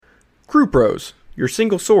Crew Pros, your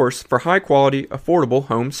single source for high-quality, affordable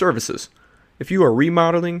home services. If you are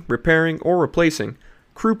remodeling, repairing, or replacing,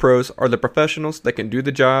 Crew Pros are the professionals that can do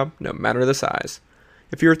the job no matter the size.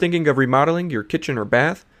 If you are thinking of remodeling your kitchen or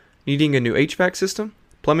bath, needing a new HVAC system,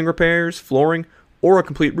 plumbing repairs, flooring, or a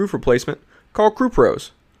complete roof replacement, call Crew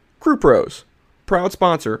Pros. Crew Pros, proud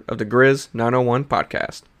sponsor of the Grizz 901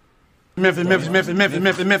 podcast. Memphis. Nothing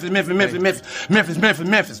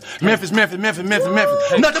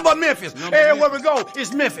but Memphis. Everywhere we go,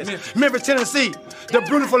 it's Memphis. Memphis, Tennessee, the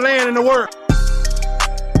beautiful land in the world.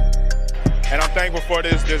 And I'm thankful for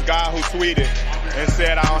this guy who tweeted and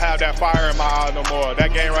said I don't have that fire in my eye no more.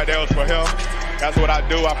 That game right there was for him. That's what I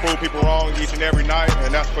do. I prove people wrong each and every night,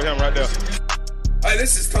 and that's for him right there. Hi,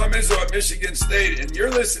 this is Tom Izzo at Michigan State, and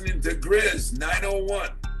you're listening to Grizz 901.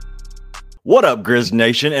 What up, Grizz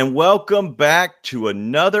Nation, and welcome back to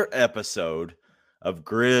another episode of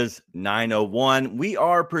Grizz 901. We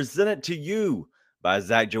are presented to you by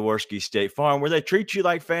Zach Jaworski State Farm, where they treat you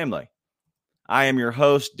like family. I am your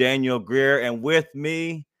host, Daniel Greer, and with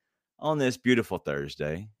me on this beautiful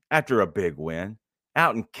Thursday, after a big win,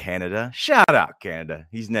 out in Canada. Shout out Canada.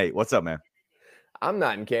 He's Nate. What's up, man? I'm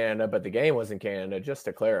not in Canada, but the game was in Canada, just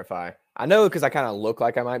to clarify. I know because I kind of look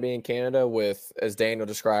like I might be in Canada with, as Daniel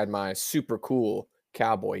described, my super cool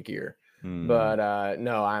cowboy gear. But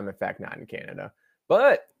no, I'm in fact not in Canada.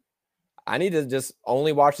 But I need to just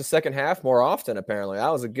only watch the second half more often, apparently.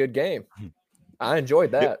 That was a good game. I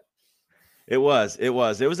enjoyed that. It was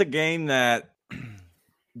a game that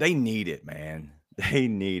they needed, man. They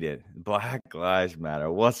needed. Black Lives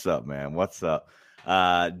Matter. What's up, man? What's up?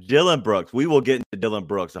 Dylan Brooks. We will get into Dylan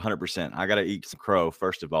Brooks 100%. I got to eat some crow,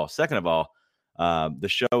 first of all. Second of all, the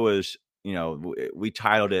show is, we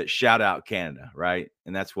titled it Shout Out Canada, right?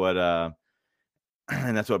 And that's what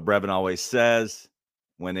Brevin always says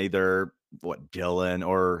when either Dylan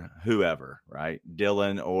or whoever, right?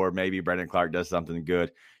 Dylan or maybe Brandon Clark does something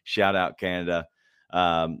good. Shout out Canada.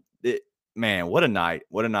 Man, what a night.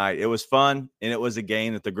 What a night. It was fun, and it was a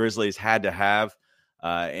game that the Grizzlies had to have.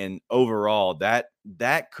 And overall,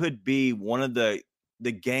 that could be one of the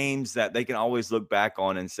games that they can always look back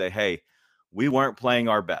on and say, hey, we weren't playing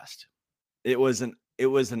our best. It was an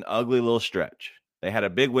ugly little stretch. They had a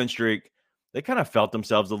big win streak. They kind of felt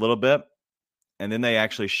themselves a little bit, and then they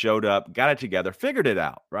actually showed up, got it together, figured it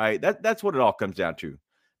out, right? That's what it all comes down to,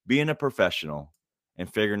 being a professional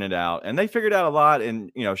and figuring it out. And they figured out a lot.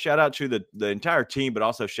 And, shout out to the entire team, but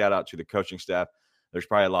also shout out to the coaching staff. There's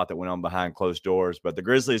probably a lot that went on behind closed doors, but the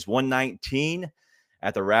Grizzlies 119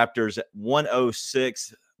 at the Raptors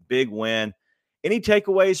 106, big win. Any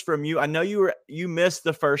takeaways from you? I know you missed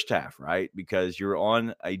the first half, right? Because you're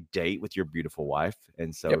on a date with your beautiful wife.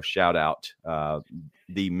 And so Shout out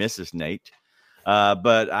the Mrs. Nate.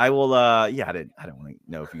 But I will, I don't want to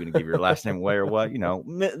know if you're going to give your last name away or what,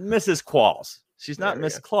 Mrs. Qualls. She's not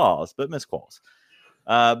Miss Claus, but Miss Qualls.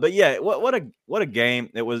 But yeah, what a game.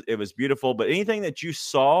 It was beautiful. But anything that you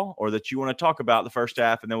saw or that you want to talk about the first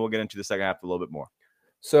half, and then we'll get into the second half a little bit more.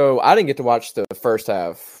 So I didn't get to watch the first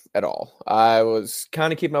half at all. I was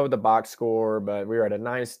kind of keeping up with the box score, but we were at a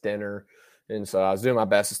nice dinner. And so I was doing my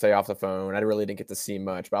best to stay off the phone. I really didn't get to see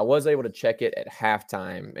much, but I was able to check it at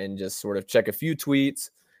halftime and just sort of check a few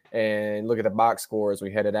tweets and look at the box score as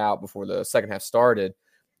we headed out before the second half started.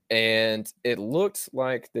 And it looked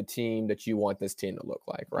like the team that you want this team to look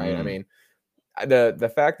like, right? I mean,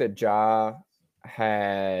 the fact that Ja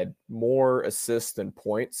had more assists than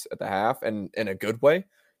points at the half, and in a good way,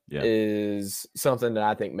 is something that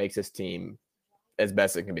I think makes this team as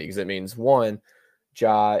best it can be. Because it means, one,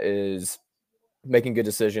 Ja is making good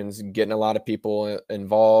decisions, getting a lot of people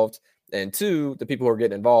involved, and two, the people who are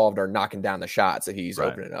getting involved are knocking down the shots that he's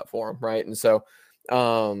opening up for them, right? And so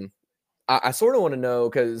I sort of want to know,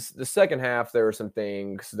 because the second half, there were some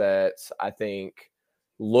things that I think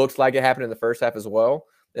looked like it happened in the first half as well.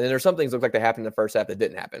 And then there's some things that looked like they happened in the first half that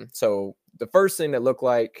didn't happen. So the first thing that looked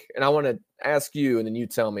like, and I want to ask you, and then you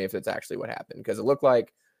tell me if it's actually what happened, because it looked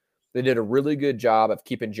like they did a really good job of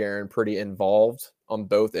keeping Jaren pretty involved on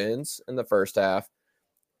both ends in the first half.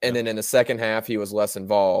 And then in the second half, he was less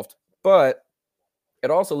involved. But it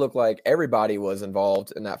also looked like everybody was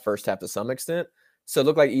involved in that first half to some extent. So it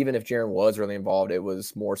looked like even if Jaren was really involved, it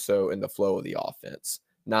was more so in the flow of the offense,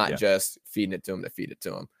 not just feeding it to him to feed it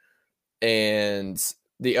to him. And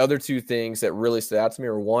the other two things that really stood out to me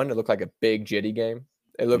were, one, it looked like a big Jitty game.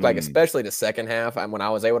 It looked like, especially the second half, when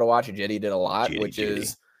I was able to watch it, Jitty did a lot,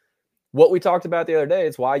 is what we talked about the other day.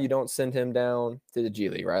 It's why you don't send him down to the G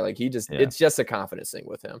League, right? Like it's just a confidence thing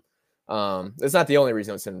with him. It's not the only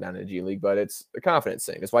reason I send him down to the G League, but it's a confidence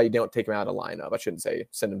thing. That's why you don't take him out of the lineup. I shouldn't say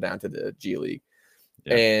send him down to the G League.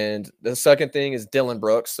 Yeah. And the second thing is Dylan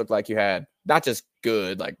Brooks looked like you had not just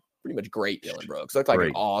good, like pretty much great Dylan Brooks. Looked like an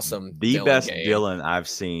Great. awesome The Dylan best game. Dylan I've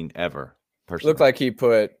seen ever. Personally. Looked like he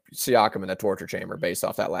put Siakam in a torture chamber based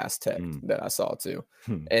off that last tech that I saw too.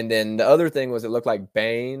 And then the other thing was it looked like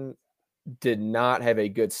Bane did not have a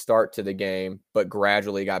good start to the game, but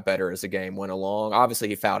gradually got better as the game went along. Obviously,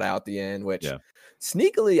 he fouled out at the end, which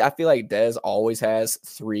sneakily, I feel like Dez always has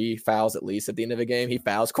 3 fouls at least at the end of a game. He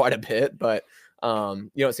fouls quite a bit, but you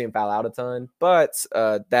don't see him foul out a ton. But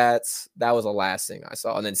that was the last thing I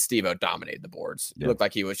saw. And then Steve-O dominated the boards. It looked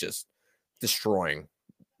like he was just destroying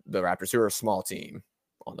the Raptors, who are a small team,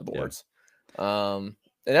 on the boards. And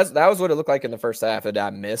that was what it looked like in the first half. Did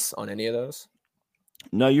I miss on any of those?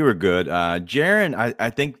 No, you were good. Jaren, I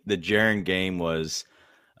think the Jaren game was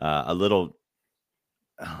a little,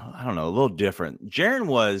 I don't know, a little different. Jaren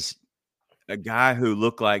was a guy who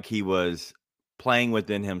looked like he was playing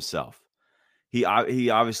within himself. He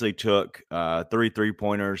obviously took 3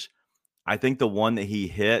 3-pointers. I think the one that he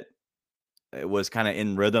hit, it was kind of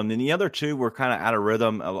in rhythm. And the other 2 were kind of out of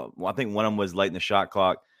rhythm. Well, I think one of them was late in the shot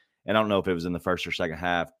clock. And I don't know if it was in the first or second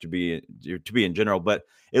half to be in general, but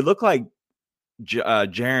it looked like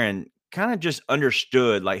Jaren kind of just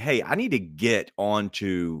understood, like, hey, I need to get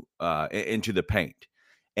onto into the paint.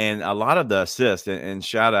 And a lot of the assists, and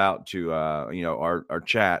shout out to our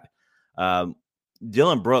chat,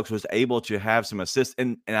 Dylan Brooks was able to have some assists,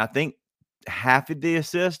 and I think half of the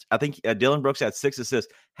assist, I think Dylan Brooks had 6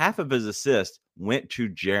 assists. Half of his assists went to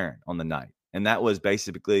Jaren on the night, and that was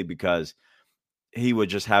basically because he would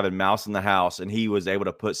just have a mouse in the house, and he was able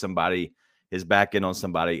to put his back in on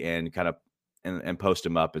somebody and kind of and post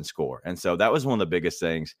him up and score. And so that was one of the biggest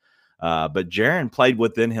things. But Jaren played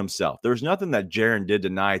within himself. There was nothing that Jaren did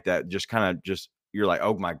tonight that just kind of you're like,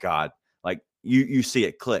 oh my God, like you see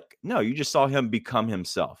it click. No, you just saw him become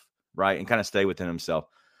himself, right? And kind of stay within himself.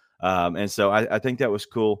 And so I think that was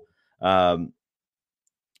cool. We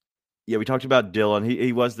talked about Dylan.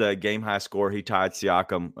 He was the game high scorer. He tied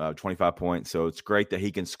Siakam 25 points. So it's great that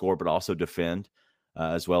he can score, but also defend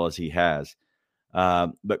as well as he has.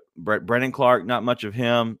 But Brandon Clark, not much of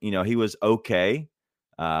him. He was okay,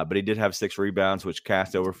 but he did have 6 rebounds, which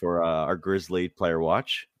cast over for our Grizzly player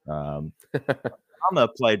watch. Aldama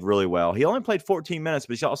played really well. He only played 14 minutes,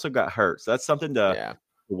 but he also got hurt. So that's something to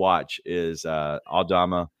watch is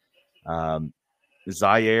Aldama.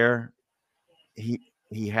 Zaire,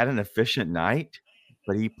 he had an efficient night,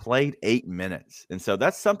 but he played 8 minutes. And so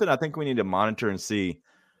that's something I think we need to monitor and see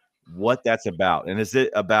what that's about. And is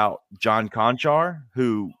it about John Conchar,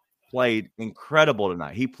 who played incredible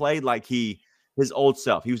tonight? He played like his old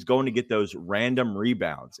self. He was going to get those random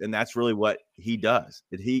rebounds, and that's really what he does.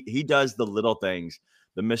 He does the little things,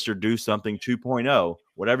 the Mr. Do Something 2.0,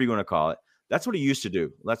 whatever you want to call it. That's what he used to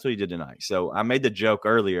do. That's what he did tonight. So I made the joke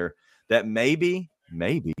earlier that maybe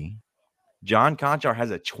John Conchar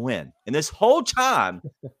has a twin. And this whole time,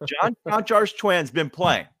 John Conchar's twin's been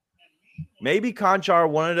playing. Maybe Conchar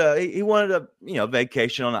wanted a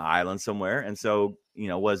vacation on an island somewhere. And so,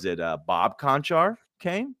 was it Bob Conchar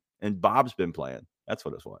came? And Bob's been playing. That's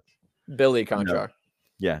what it was. Billy Conchar.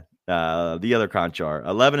 Yeah. The other Conchar.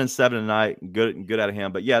 11-7 tonight. Good out of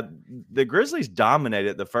him. But yeah, the Grizzlies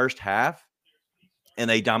dominated the first half, and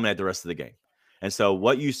they dominated the rest of the game. And so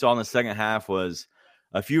what you saw in the second half was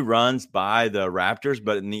a few runs by the Raptors,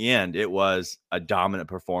 but in the end, it was a dominant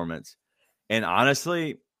performance. And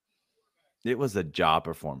honestly, it was a Ja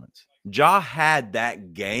performance. Ja had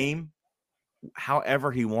that game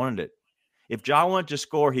however he wanted it. If Ja wanted to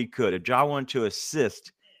score, he could. If Ja wanted to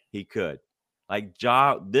assist, he could. Like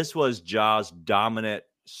this was Ja's dominant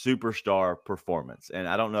superstar performance. And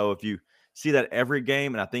I don't know if you see that every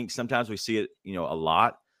game, and I think sometimes we see it, a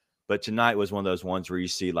lot. But tonight was one of those ones where you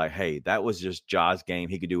see like, hey, that was just Ja's game.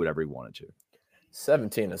 He could do whatever he wanted to.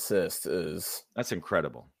 17 assists that's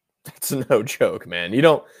incredible. That's no joke, man. You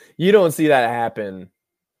don't see that happen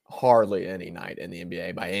hardly any night in the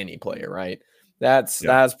NBA by any player, right? That's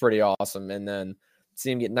pretty awesome. And then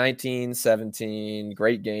see him get 19, 17,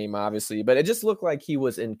 great game, obviously. But it just looked like he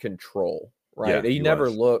was in control, right? Yeah, he never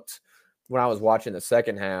looked, when I was watching the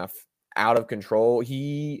second half, out of control.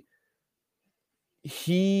 He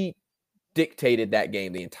dictated that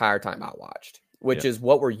game the entire time I watched, which is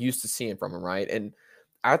what we're used to seeing from him, right? And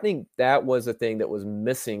I think that was the thing that was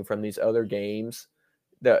missing from these other games,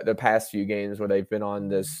 the past few games where they've been on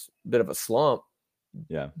this bit of a slump.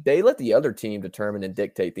 Yeah. They let the other team determine and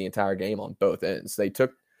dictate the entire game on both ends.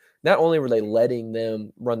 Not only were they letting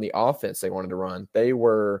them run the offense they wanted to run, they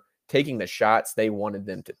were taking the shots they wanted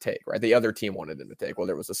them to take, right? The other team wanted them to take,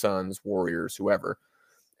 whether it was the Suns, Warriors, whoever.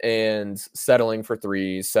 and settling for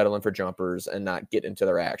threes, settling for jumpers, and not get into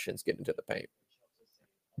their actions, get into the paint.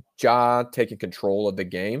 Ja taking control of the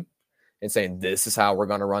game and saying, this is how we're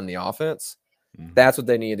going to run the offense. Mm-hmm. That's what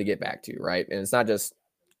they need to get back to, right? And it's not just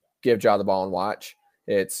give Ja the ball and watch.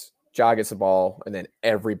 It's Ja gets the ball, and then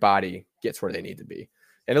everybody gets where they need to be.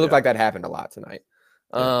 And it looked like that happened a lot tonight.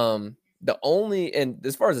 Yeah. And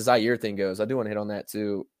as far as the Zaire thing goes, I do want to hit on that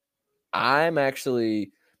too. I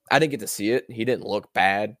didn't get to see it. He didn't look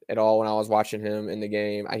bad at all when I was watching him in the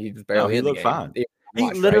game. He was barely in the game. He looked fine.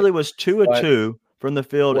 He literally was 2 of 2 from the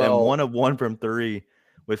field and 1 of 1 from 3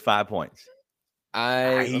 with 5 points.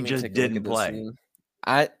 He just didn't play.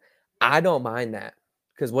 I don't mind that,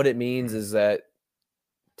 because what it means is that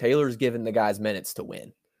Taylor's giving the guys minutes to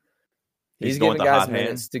win. He's giving guys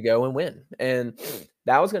minutes to go and win. And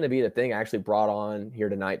that was going to be the thing I actually brought on here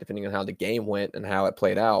tonight, depending on how the game went and how it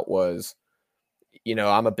played out, was,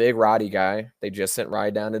 I'm a big Roddy guy. They just sent Roddy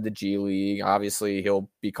down to the G League. Obviously, he'll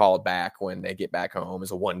be called back when they get back home.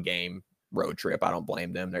 It's a 1-game road trip. I don't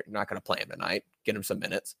blame them. They're not going to play him tonight. Get him some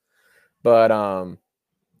minutes. But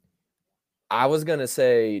I was going to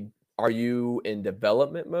say, are you in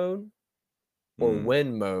development mode or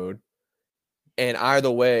win mode? And either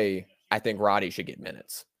way, I think Roddy should get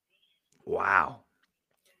minutes. Wow.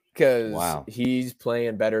 Because he's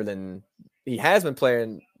playing better than he has been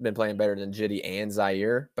playing better than Giddey and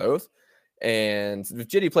Zaire both. And if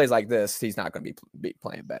Giddey plays like this, he's not going to be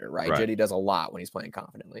playing better, right? Giddey does a lot when he's playing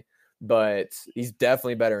confidently, but he's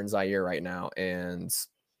definitely better than Zaire right now. And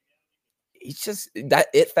he's just that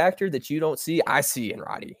it factor that you don't see. I see in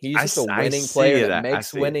Roddy. He's just a winning player that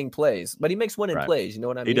makes winning plays, but he makes winning plays. You know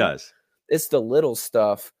what I mean? He does. It's the little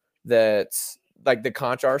stuff that's like the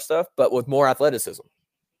Conchar stuff, but with more athleticism,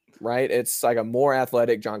 right? It's like a more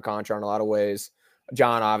athletic John Conchar in a lot of ways.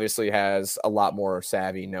 John obviously has a lot more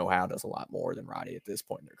savvy, know-how, does a lot more than Roddy at this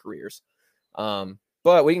point in their careers.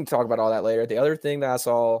 But we can talk about all that later. The other thing that I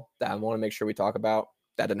saw that I want to make sure we talk about,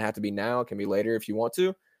 that doesn't have to be now, it can be later if you want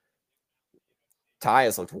to.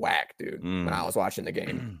 Tyus looked whack, dude, when I was watching the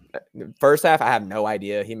game. First half, I have no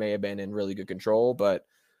idea. He may have been in really good control, but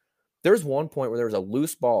there's one point where there was a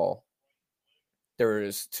loose ball. There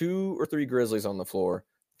was 2 or 3 Grizzlies on the floor,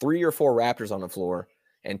 3 or 4 Raptors on the floor,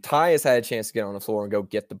 and Tyus had a chance to get on the floor and go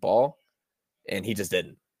get the ball, and he just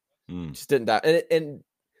didn't. Just didn't. And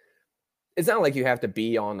it's not like you have to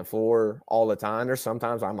be on the floor all the time. There's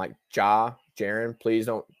sometimes I'm like, Jaren, please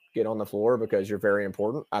don't get on the floor because you're very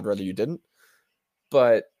important. I'd rather you didn't.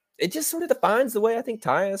 But it just sort of defines the way I think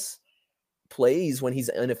Tyus plays when he's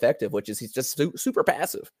ineffective, which is he's just super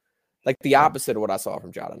passive. Like the opposite of what I saw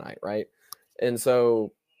from Ja tonight, right? And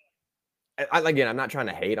so, again, I'm not trying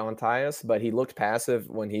to hate on Tyus, but he looked passive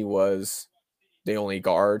when he was the only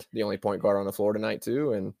point guard on the floor tonight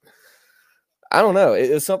too. And I don't know. It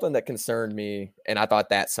was something that concerned me, and I thought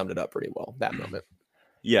that summed it up pretty well, that moment.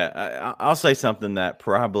 Yeah, I'll say something that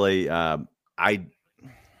probably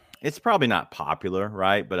it's probably not popular,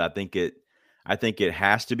 right? But I think it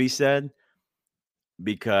has to be said,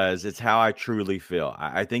 because it's how I truly feel.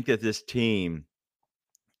 I think that this team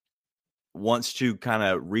wants to kind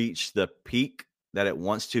of reach the peak that it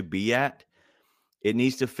wants to be at. It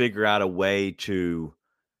needs to figure out a way to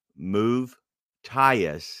move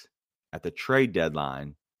Tyus at the trade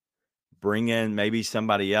deadline, bring in maybe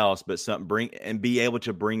somebody else, but be able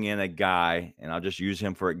to bring in a guy, and I'll just use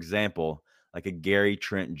him for example, like a Gary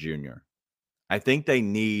Trent Jr. I think they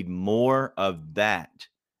need more of that,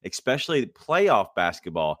 especially playoff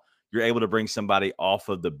basketball. You're able to bring somebody off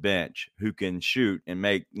of the bench who can shoot and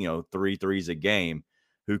make 3 threes a game,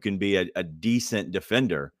 who can be a decent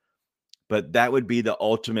defender. But that would be the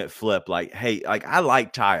ultimate flip. Like, hey, like I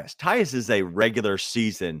like Tyus. Tyus is a regular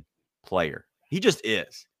season player. He just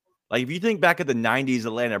is. Like if you think back at the 90s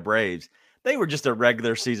Atlanta Braves, they were just a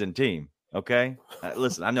regular season team. Okay.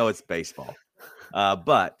 Listen, I know it's baseball,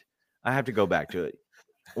 but I have to go back to it.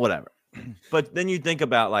 Whatever. But then you think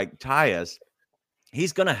about like Tyus,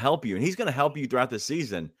 he's going to help you, and he's going to help you throughout the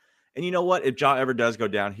season. And you know what? If Ja ever does go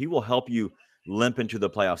down, he will help you limp into the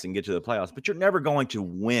playoffs and get to the playoffs. But you're never going to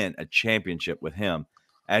win a championship with him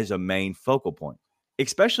as a main focal point,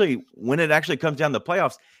 especially when it actually comes down to the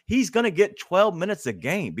playoffs. He's going to get 12 minutes a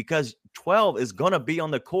game because 12 is going to be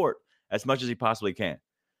on the court as much as he possibly can.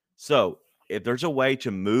 So if there's a way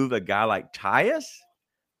to move a guy like Tyus,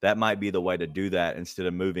 that might be the way to do that instead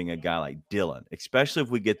of moving a guy like Dillon, especially if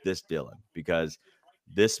we get this Dillon, because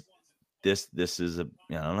this is I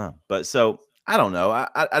don't know. But so I don't know.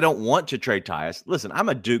 I don't want to trade Tyus. Listen, I'm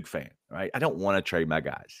a Duke fan, right? I don't want to trade my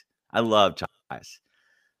guys. I love Tyus,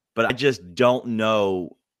 but I just don't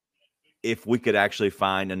know if we could actually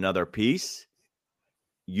find another piece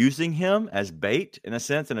using him as bait in a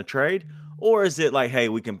sense in a trade, or is it like, hey,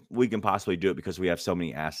 we can possibly do it because we have so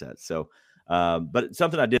many assets? So, but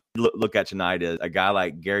something I did look at tonight is a guy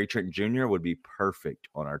like Gary Trent Jr. would be perfect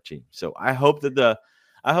on our team. So I hope that the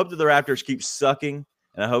Raptors keep sucking,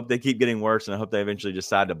 and I hope they keep getting worse, and I hope they eventually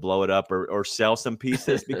decide to blow it up or sell some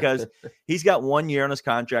pieces because he's got 1 year on his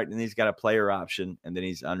contract and he's got a player option and then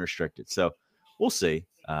he's unrestricted. So we'll see.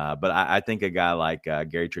 But I think a guy like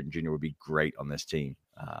Gary Trent Jr. would be great on this team.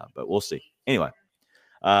 But we'll see. Anyway,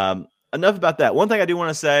 enough about that. One thing I do want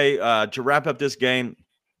to say to wrap up this game,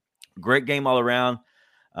 great game all around.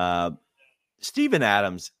 Steven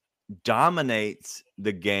Adams dominates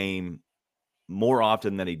the game more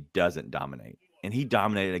often than he doesn't dominate. And he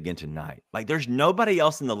dominated again tonight. Like, there's nobody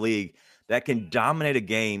else in the league that can dominate a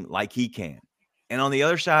game like he can. And on the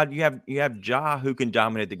other side, you have Ja who can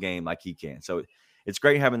dominate the game like he can. So it's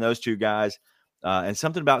great having those two guys. And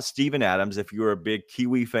something about Steven Adams, if you're a big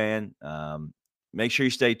Kiwi fan, make sure you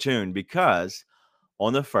stay tuned because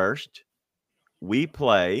on the 1st, we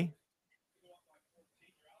play.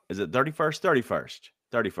 Is it 31st?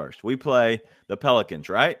 31st. We play the Pelicans,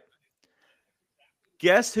 right?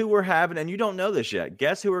 Guess who we're having, and you don't know this yet.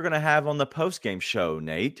 Guess who we're going to have on the post-game show,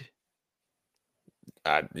 Nate?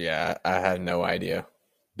 I had no idea.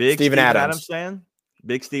 Big Steven Adams fan?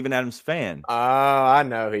 Big Steven Adams fan. Oh, I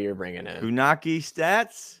know who you're bringing in. Funaki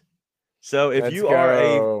Stats. So if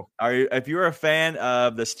you're a fan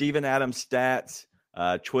of the Steven Adams Stats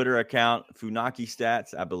Twitter account, Funaki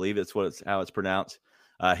Stats, I believe how it's pronounced.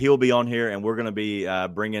 He will be on here, and we're going to be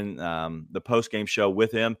bringing the post-game show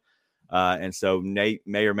with him. And so Nate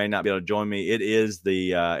may or may not be able to join me. It is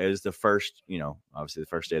the first, obviously the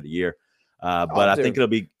first day of the year. But I think it'll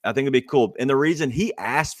be cool. And the reason he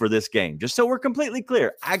asked for this game, just so we're completely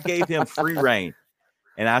clear, I gave him free reign,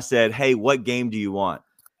 and I said, "Hey, what game do you want?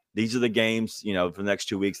 These are the games, for the next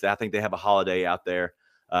 2 weeks. I think they have a holiday out there.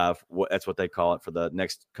 That's what they call it for the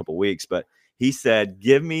next couple weeks." But he said,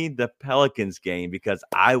 "Give me the Pelicans game because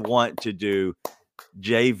I want to do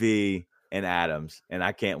JV and Adams, and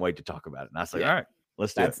I can't wait to talk about it." And I was like, "All right,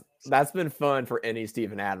 let's do it." That's been fun for any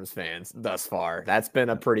Steven Adams fans thus far. That's been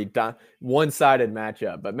a pretty one-sided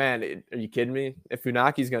matchup. But man, are you kidding me? If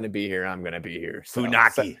Funaki's going to be here, I'm going to be here. So,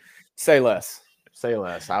 Funaki, say less.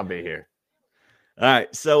 I'll be here. All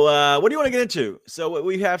right. So what do you want to get into? So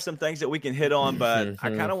we have some things that we can hit on, but I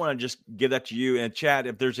kind of want to just give that to you in chat.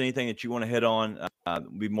 If there's anything that you want to hit on,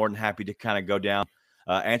 we'd be more than happy to kind of go down,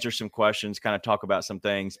 answer some questions, kind of talk about some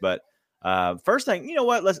things. But first thing, you know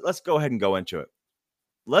what? Let's go ahead and go into it.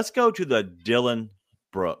 Let's go to the Dillon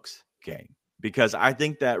Brooks game because I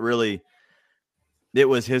think that really it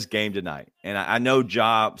was his game tonight. And I know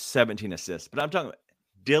Ja 17 assists, but I'm talking about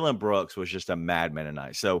Dillon Brooks was just a madman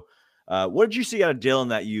tonight. So what did you see out of Dillon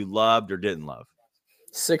that you loved or didn't love?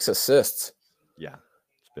 6 assists. Yeah,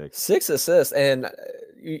 it's big. 6 assists, and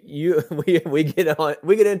we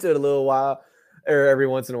get into it a little while or every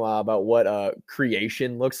once in a while about what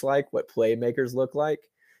creation looks like, what playmakers look like,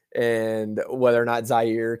 and whether or not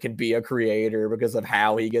Zaire can be a creator because of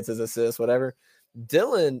how he gets his assists, whatever.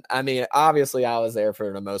 Dillon, I mean, obviously I was there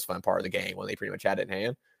for the most fun part of the game when they pretty much had it in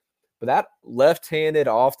hand, but that left-handed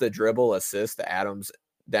off the dribble assist to Adams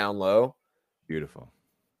down low, beautiful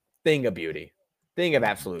thing of beauty, thing of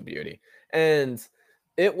absolute beauty. And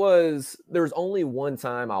there's only one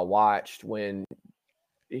time I watched when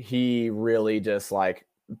he really just like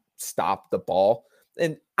stopped the ball.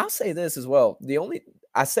 And I'll say this as well.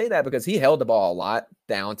 I say that because he held the ball a lot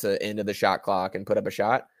down to end of the shot clock and put up a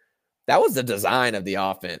shot. That was the design of the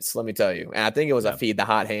offense, let me tell you. And I think it was a feed the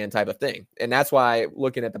hot hand type of thing. And that's why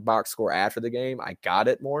looking at the box score after the game, I got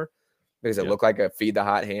it more because it looked like a feed the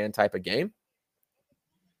hot hand type of game.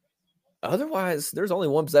 Otherwise, there's only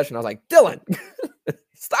one possession. I was like, Dillon,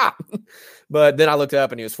 stop. But then I looked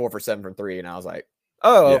up and he was 4 for 7 from 3. And I was like,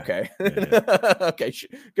 oh, okay. Okay.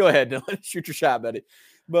 Go ahead, Dillon. Shoot your shot, buddy.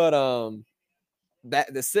 But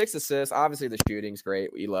that the 6 assists, obviously the shooting's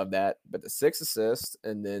great. We love that. But the 6 assists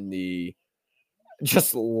and then the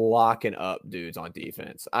just locking up dudes on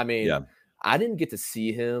defense. I mean, I didn't get to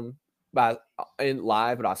see him in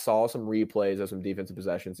live, but I saw some replays of some defensive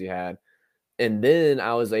possessions he had. And then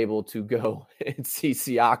I was able to go and see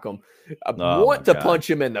Siakam. I punch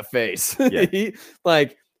him in the face. Yeah.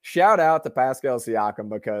 Shout out to Pascal Siakam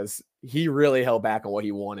because he really held back on what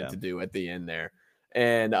he wanted to do at the end there.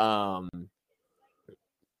 And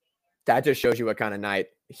that just shows you what kind of night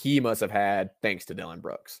he must have had thanks to Dillon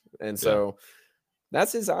Brooks. And so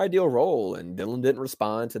that's his ideal role. And Dillon didn't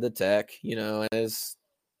respond to the tech, as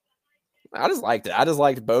I just liked it. I just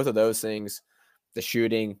liked both of those things. The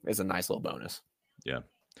shooting is a nice little bonus. Yeah.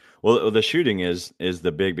 Well, the shooting is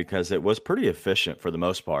the big because it was pretty efficient for the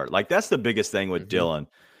most part. Like that's the biggest thing with Dylan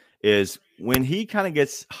is when he kind of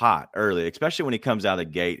gets hot early, especially when he comes out of the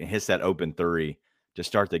gate and hits that open three to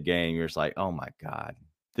start the game. You're just like, oh my God,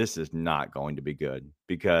 this is not going to be good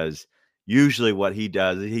because usually what he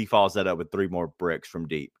does is he follows that up with 3 more bricks from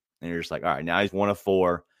deep. And you're just like, all right, now he's 1 of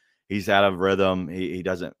 4. He's out of rhythm. He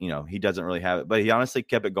doesn't, he doesn't really have it, but he honestly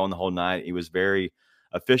kept it going the whole night. He was very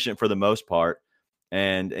efficient for the most part.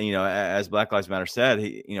 And as Black Lives Matter said,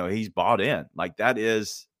 he's bought in. Like I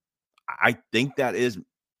think that is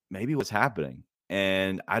maybe what's happening.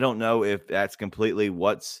 And I don't know if that's completely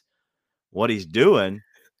what he's doing,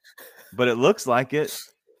 but it looks like it.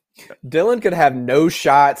 Dylan could have no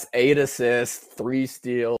shots, 8 assists, 3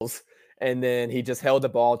 steals, and then he just held the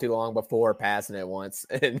ball too long before passing it once.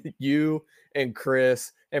 And you and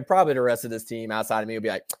Chris and probably the rest of this team outside of me would be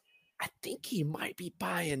like, I think he might be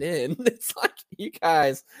buying in. It's like, you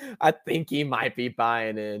guys, I think he might be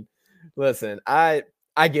buying in. Listen, I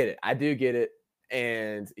get it. I do get it.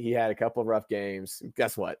 And he had a couple of rough games.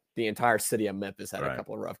 Guess what? The entire city of Memphis had a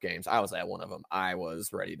couple of rough games. I was at one of them. I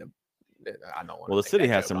was ready to. I don't want. Well, the city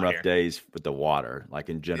has some rough days with the water, like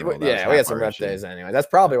in general. Yeah, we had some rough days anyway. That's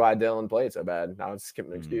probably why Dylan played so bad. I was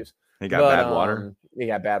skipping an excuse. He got bad water. He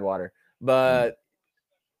got bad water. But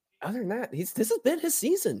other than that, this has been his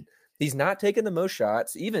season. He's not taking the most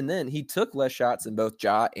shots. Even then, he took less shots than both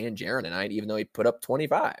Ja and Jaren tonight, even though he put up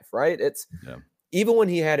 25, right? Even when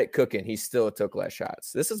he had it cooking, he still took less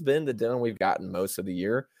shots. This has been the Dylan we've gotten most of the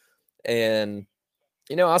year. And,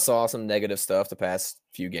 I saw some negative stuff the past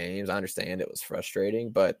few games. I understand it was frustrating,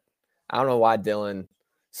 but I don't know why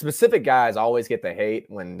specific guys always get the hate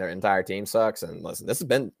when their entire team sucks. And listen,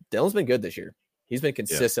 Dylan's been good this year. He's been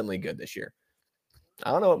consistently good this year.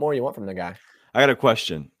 I don't know what more you want from the guy. I got a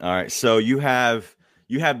question. All right. So you have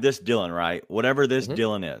this Dylan, right? Whatever this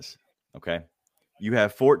Dylan is. Okay. You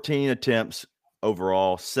have 14 attempts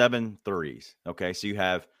overall, 7 threes. Okay. So you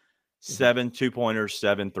have 7 2-pointers,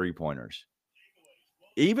 7 3-pointers.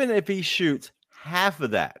 Even if he shoots half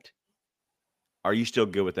of that, are you still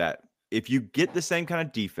good with that? If you get the same kind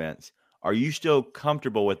of defense, are you still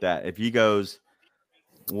comfortable with that? If he goes,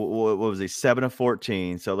 what was he, 7 of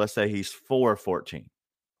 14. So let's say he's 4 of 14.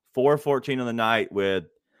 4 of 14 on the night with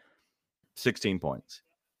 16 points.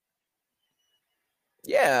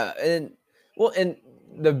 Yeah. And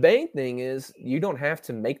the main thing is you don't have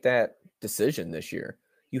to make that decision this year.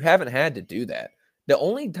 You haven't had to do that. The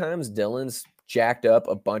only times Dylan's jacked up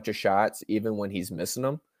a bunch of shots, even when he's missing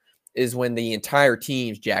them, is when the entire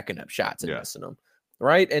team's jacking up shots and missing them.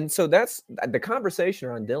 Right. And so that's the conversation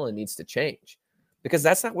around Dylan needs to change because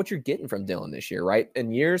that's not what you're getting from Dylan this year. Right.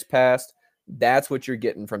 In years past, that's what you're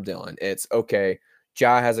getting from Dylan. It's okay.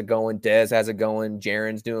 Ja has it going. Dez has it going.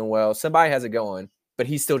 Jaren's doing well. Somebody has it going, but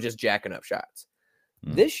he's still just jacking up shots.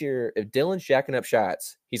 This year, if Dylan's jacking up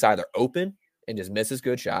shots, he's either open and just misses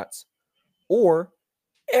good shots, or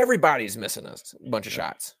everybody's missing a bunch of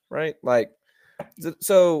shots, right? Like,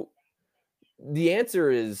 so the answer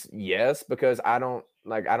is yes, because I don't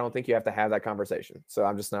think you have to have that conversation. So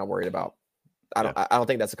I'm just not worried about. I don't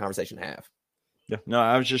think that's a conversation to have. Yeah. No,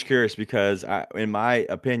 I was just curious because in my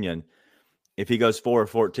opinion, if he goes 4 or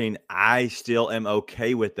 14, I still am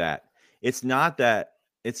okay with that. It's not the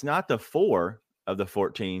 4 of the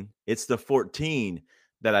 14. It's the 14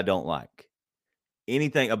 that I don't like.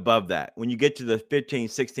 Anything above that, when you get to the 15,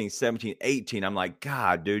 16, 17, 18, I'm like,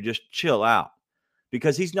 God, dude, just chill out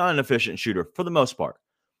because he's not an efficient shooter for the most part.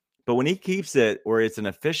 But when he keeps it where it's an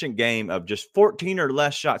efficient game of just 14 or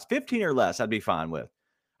less shots, 15 or less, I'd be fine with.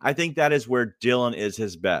 I think that is where Dylan is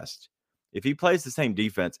his best. If he plays the same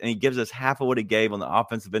defense and he gives us half of what he gave on the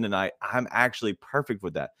offensive end tonight, I'm actually perfect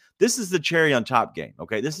with that. This is the cherry on top game,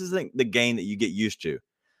 okay? This is the game that you get used to.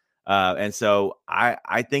 And so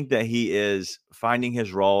I think that he is finding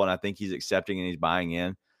his role, and I think he's accepting and he's buying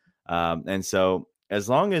in. And so as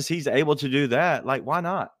long as he's able to do that, like, why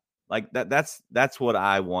not? Like that's what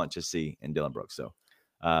I want to see in Dylan Brooks. So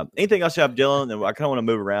anything else you have, Dylan? And I kind of want to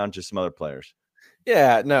move around to some other players.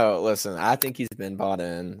 Yeah, no, listen, I think he's been bought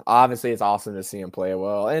in. Obviously, it's awesome to see him play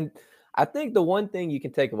well. And I think the one thing you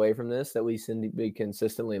can take away from this that we seem to be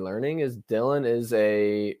consistently learning is Dylan is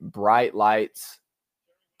a bright lights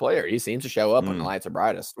player. He seems to show up when the lights are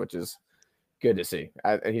brightest, which is good to see.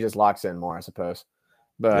 He just locks in more, I suppose.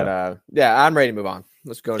 But yeah, I'm ready to move on.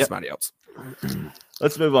 Let's go to somebody else.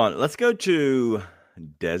 Let's move on. Let's go to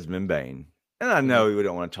Desmond Bane. And I know we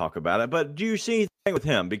don't want to talk about it, but do you see anything with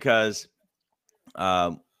him? Because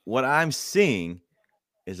what I'm seeing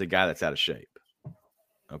is a guy that's out of shape.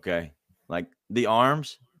 Okay. Like the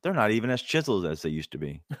arms, they're not even as chiseled as they used to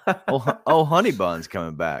be. Oh, Honey Bun's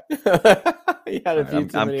coming back.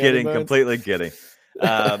 I'm kidding, completely kidding.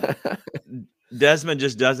 Desmond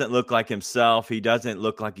just doesn't look like himself. He doesn't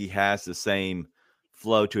look like he has the same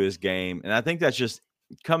flow to his game. And I think that's just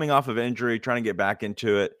coming off of injury, trying to get back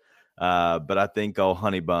into it. But I think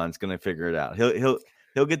Honey Bun's going to figure it out.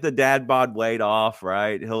 He'll get the dad bod weight off,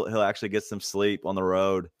 right? He'll actually get some sleep on the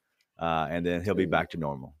road, and then he'll be back to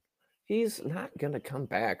normal. He's not going to come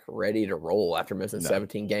back ready to roll after missing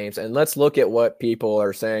 17 games. And let's look at what people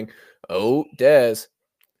are saying. Oh, Dez,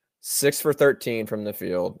 6 for 13 from the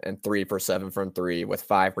field and 3 for 7 from 3 with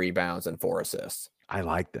 5 rebounds and 4 assists. I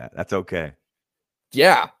like that. That's okay.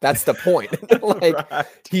 Yeah, that's the point. Right.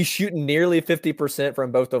 He's shooting nearly 50%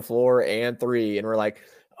 from both the floor and 3. And we're like,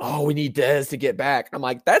 oh, we need Dez to get back. I'm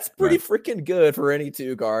like, that's pretty freaking good for any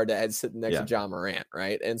 2 guard that's sitting next to John Morant,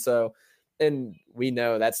 right? And we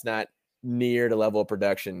know that's not near the level of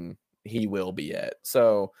production he will be at.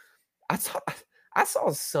 So I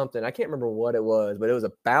saw something. I can't remember what it was, but it was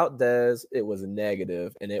about Dez. It was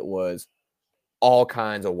negative, and it was all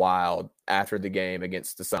kinds of wild after the game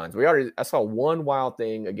against the Suns. I saw one wild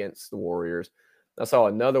thing against the Warriors. I saw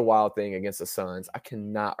another wild thing against the Suns. I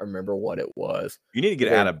cannot remember what it was. You need to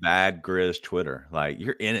get out of bad Grizz Twitter. Like,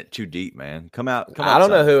 you're in it too deep, man. Come out. I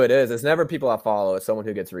don't know who it is. It's never people I follow. It's someone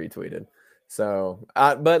who gets retweeted. So,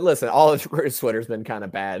 but listen, all of Grizz Twitter's been kind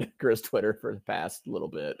of bad Grizz Twitter for the past little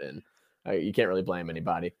bit, and you can't really blame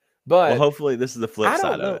anybody. But hopefully this is the flip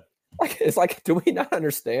side of it. It's like, do we not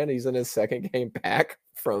understand he's in his second game back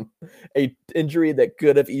from a injury that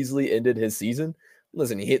could have easily ended his season?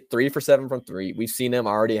 Listen, he hit 3 for 7 from 3. We've seen him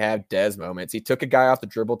already have Dez moments. He took a guy off the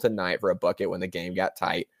dribble tonight for a bucket when the game got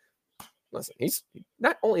tight. Listen, he's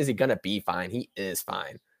not only is he going to be fine, he is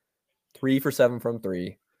fine. 3 for 7 from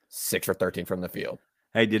 3, 6 for 13 from the field.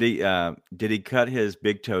 Hey, did he cut his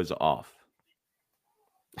big toes off?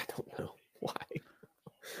 I don't know why.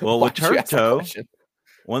 Well, with turf toe,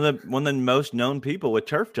 one of the most known people with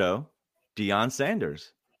turf toe, Deion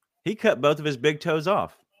Sanders, he cut both of his big toes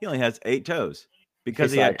off. He only has 8 toes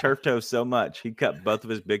because he had turf toe so much. He cut both of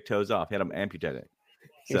his big toes off. He had them amputated.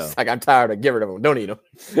 He's like, I'm tired of get rid of them. Don't eat them.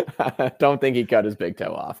 I don't think he cut his big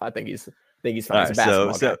toe off. I think he's fine. Right,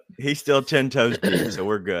 so he's still 10 toes deep, so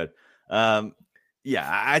we're good. Yeah,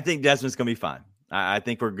 I think Desmond's gonna be fine. I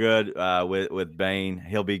think we're good with Bane.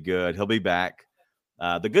 He'll be good. He'll be back.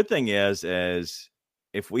 The good thing is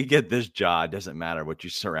if we get this jaw, it doesn't matter what you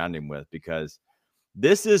surround him with, because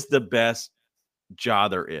this is the best jaw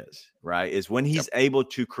there is, right? Is when he's able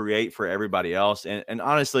to create for everybody else. And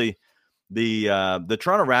honestly, the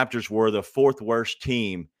Toronto Raptors were the 4th worst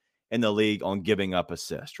team in the league on giving up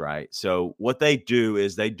assists, right? So what they do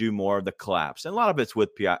is they do more of the collapse. And a lot of it's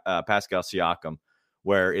with Pascal Siakam,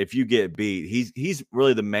 where if you get beat, he's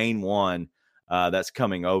really the main one that's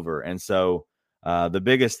coming over. And so the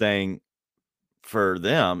biggest thing for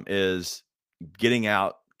them is getting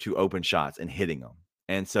out to open shots and hitting them.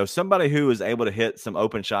 And so somebody who was able to hit some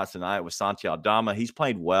open shots tonight was Santi Aldama. He's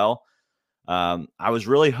played well. I was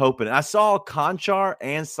really hoping. I saw Conchar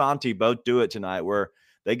and Santi both do it tonight, where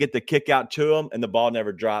they get the kick out to them and the ball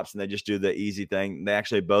never drops, and they just do the easy thing. They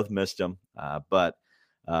actually both missed them. But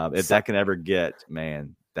if that can ever get,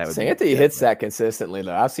 man, that would Santi hits that consistently,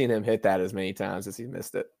 though. I've seen him hit that as many times as he's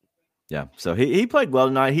missed it. Yeah, so he played well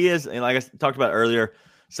tonight. He is, and like I talked about earlier,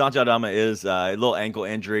 Santi Aldama is a little ankle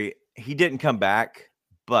injury. He didn't come back,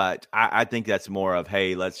 but I think that's more of,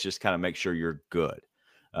 hey, let's just kind of make sure you're good.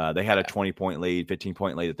 They had a 20-point lead,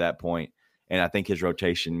 15-point lead at that point, and I think his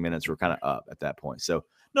rotation minutes were kind of up at that point. So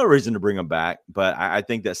no reason to bring him back, but I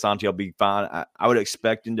think that Santi will be fine. I would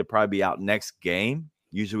expect him to probably be out next game.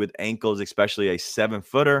 Usually with ankles, especially a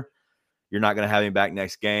 7-footer, you're not going to have him back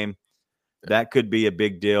next game. That could be a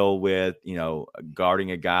big deal with, guarding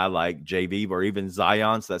a guy like JV or even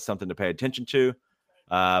Zion. So that's something to pay attention to.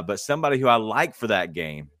 But somebody who I like for that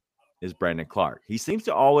game is Brandon Clark. He seems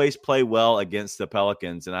to always play well against the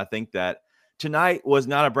Pelicans. And I think that tonight was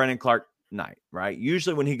not a Brandon Clark night, right?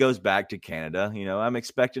 Usually when he goes back to Canada, I'm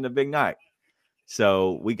expecting a big night.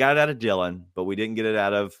 So we got it out of Dylan, but we didn't get it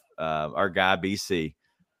out of our guy BC.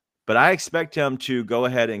 But I expect him to go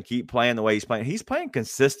ahead and keep playing the way he's playing. He's playing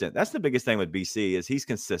consistent. That's the biggest thing with BC is he's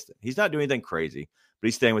consistent. He's not doing anything crazy, but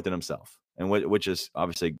he's staying within himself, and which is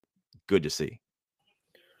obviously good to see.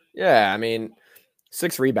 Yeah,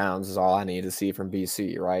 6 rebounds is all I need to see from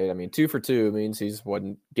BC, right? 2 for 2 means he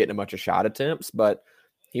wasn't getting a bunch of shot attempts, but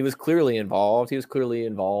he was clearly involved. He was clearly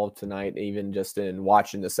involved tonight, even just in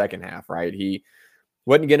watching the second half, right? He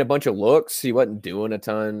wasn't getting a bunch of looks. He wasn't doing a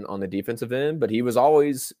ton on the defensive end, but he was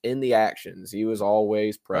always in the actions. He was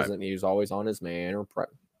always present. Right. He was always on his man or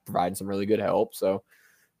providing some really good help. So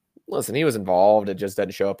listen, he was involved. It just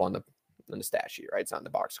doesn't show up on the stat sheet, right? It's not in the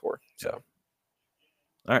box score. So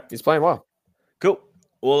all right, he's playing well. Cool.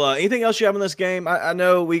 Well, anything else you have in this game? I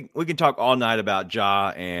know we can talk all night about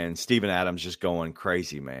Ja and Steven Adams just going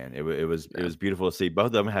crazy, man. It was beautiful to see. Both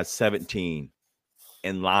of them had 17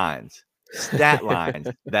 in lines, stat lines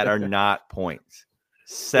that are not points.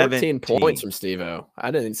 14 points from Steve-O.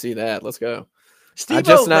 I didn't see that. Let's go.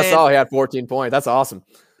 Steve-O, I saw he had 14 points. That's awesome.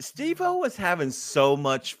 Steve-O was having so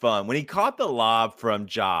much fun when he caught the lob from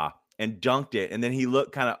Ja and dunked it, and then he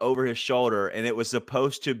looked kind of over his shoulder, and it was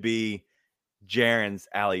supposed to be Jaren's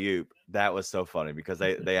alley-oop. That was so funny because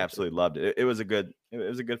they absolutely loved it. It was a good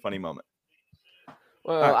funny moment.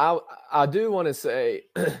 Well, right. I do want to say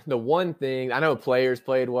the one thing, I know players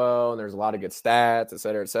played well and there's a lot of good stats, et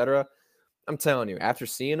cetera, et cetera. I'm telling you, after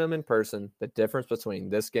seeing them in person, the difference between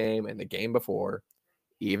this game and the game before,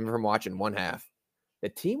 even from watching one half, the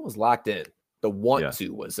team was locked in. The want-to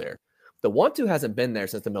was there. The want-to hasn't been there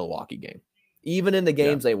since the Milwaukee game. Even in the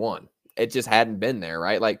games they won, it just hadn't been there,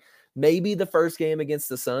 right? Like maybe the first game against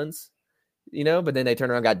the Suns, but then they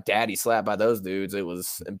turned around and got daddy slapped by those dudes. It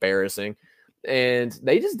was embarrassing. And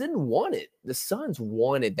they just didn't want it. The Suns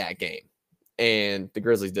wanted that game, and the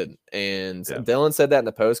Grizzlies didn't. And Dylan said that in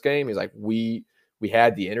the post game. He's like, we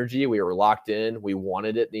had the energy. We were locked in. We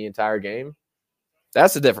wanted it the entire game.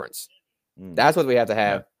 That's the difference. That's what we have to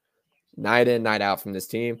have night in, night out from this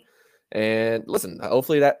team. And listen,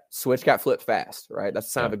 hopefully that switch got flipped fast, right? That's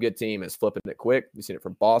the sign of a good team is flipping it quick. We've seen it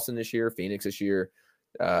from Boston this year, Phoenix this year.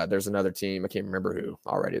 There's another team. I can't remember who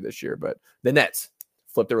already this year, but the Nets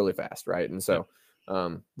flipped it really fast, right? And so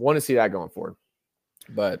want to see that going forward.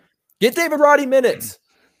 But get David Roddy minutes.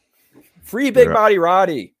 Free big body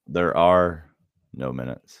Roddy. There are no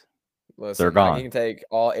minutes. Listen, they're gone. He can take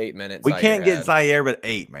all 8 minutes. We can't get Zaire but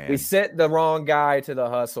 8, man. We sent the wrong guy to the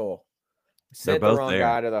hustle. Sent the wrong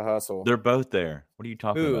guy to the hustle. They're both there. What are you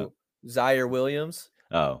talking about? Zaire Williams?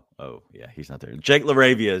 Oh, yeah, he's not there. Jake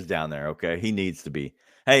LaRavia is down there, okay? He needs to be.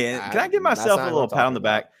 Hey, and can I give myself a little pat on the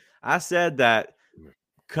back? I said that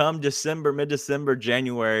come December, mid-December,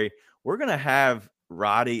 January, we're going to have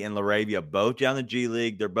Roddy and LaRavia both down the G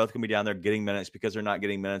League. They're both going to be down there getting minutes because they're not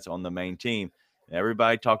getting minutes on the main team. And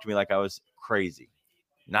everybody talked to me like I was crazy.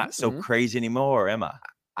 Not so crazy anymore, am I?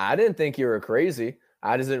 I didn't think you were crazy.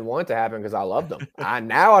 I just didn't want it to happen because I loved him.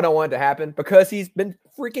 Now I don't want it to happen because he's been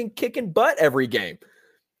freaking kicking butt every game.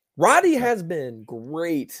 Roddy has been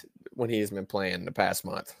great when he's been playing the past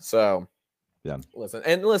month. So, listen.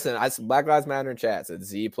 Black Lives Matter in chat said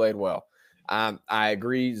Z played well. I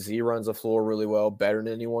agree. Z runs the floor really well, better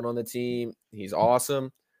than anyone on the team. He's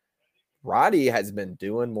awesome. Roddy has been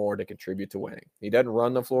doing more to contribute to winning. He doesn't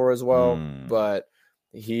run the floor as well, but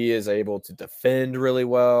he is able to defend really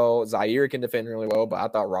well. Zaire can defend really well, but I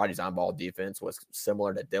thought Roddy's on-ball defense was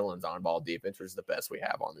similar to Dylan's on-ball defense, which is the best we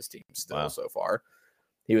have on this team still so far.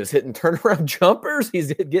 He was hitting turnaround jumpers.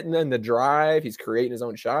 He's getting in the drive. He's creating his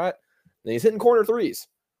own shot. And he's hitting corner threes.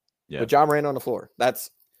 Yeah. With Ja Morant on the floor.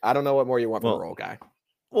 I don't know what more you want from a role guy.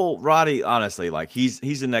 Well, Roddy, honestly, like he's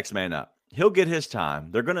the next man up. He'll get his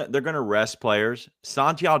time. They're gonna rest players.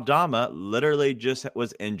 Santi Aldama literally just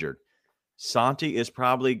was injured. Santi is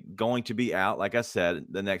probably going to be out, like I said,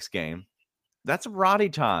 the next game. That's Roddy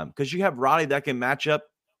time because you have Roddy that can match up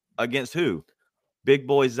against who? Big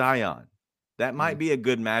boy Zion. That might be a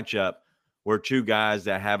good matchup where two guys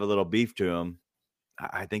that have a little beef to them.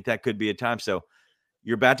 I think that could be a time. So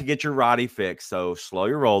you're about to get your Roddy fix. So slow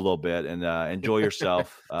your roll a little bit and enjoy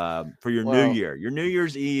yourself for your New Year. Your New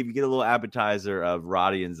Year's Eve, you get a little appetizer of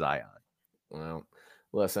Roddy and Zion. Well,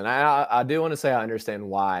 listen, I do want to say I understand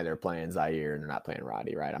why they're playing Zaire and they're not playing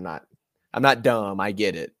Roddy, right? I'm not dumb. I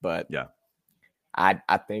get it. But I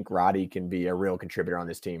think Roddy can be a real contributor on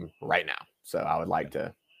this team right now. So I would like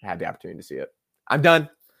to have the opportunity to see it. I'm done.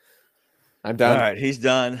 All right, he's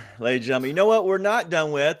done, ladies and gentlemen. You know what we're not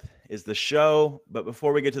done with is the show. But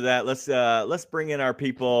before we get to that, let's bring in our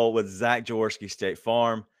people with Zach Jaworski State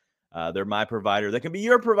Farm. They're my provider. They can be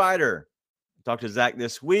your provider. Talk to Zach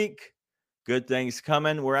this week. Good things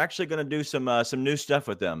coming. We're actually going to do some new stuff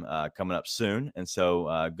with them coming up soon. And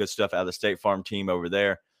so good stuff out of the State Farm team over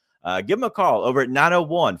there. Give them a call over at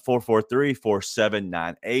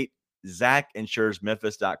 901-443-4798.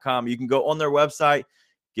 ZachInsuresMemphis.com. You can go on their website,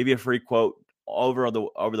 give you a free quote over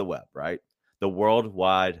the web, right? The World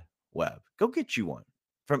Wide Web. Go get you one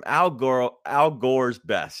from Al Gore's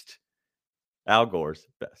best. Al Gore's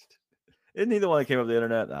best. Isn't he the one that came up with the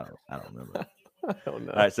internet? I don't remember. I don't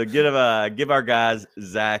know. All right, so give our guys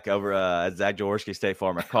Zach over at Zach Jaworski State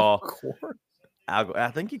Farm a call. I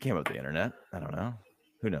think he came up with the internet. I don't know.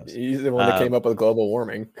 Who knows? He's the one that came up with global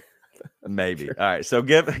warming. Maybe. Sure. All right. So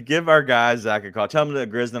give our guys Zach a call. Tell them the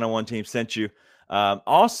Grizz 901 team sent you.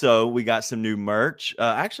 Also, we got some new merch.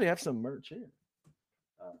 I actually have some merch here.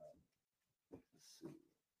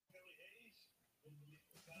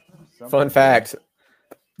 Fun fact.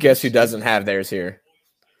 Guess who doesn't have theirs here?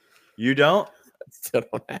 You don't? I still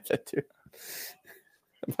don't have it, too.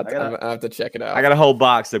 I have to check it out. I got a whole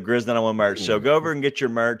box of Grizz 901 merch. So go over and get your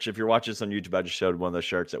merch. If you're watching this on YouTube, I just showed one of those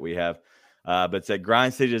shirts that we have. But it's at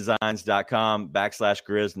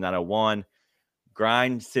grindcitydesigns.com/Grizz 901.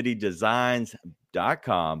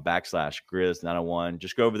 grindcitydesigns.com/Grizz 901.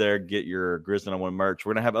 Just go over there, get your Grizz 901 merch.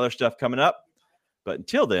 We're going to have other stuff coming up. But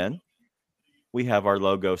until then, we have our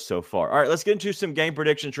logo so far. All right, let's get into some game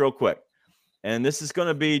predictions real quick. And this is going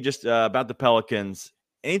to be just about the Pelicans.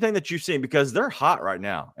 Anything that you've seen, because they're hot right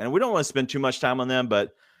now. And we don't want to spend too much time on them,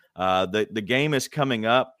 but the game is coming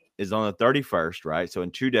up, is on the 31st, right? So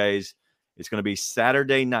in 2 days, it's going to be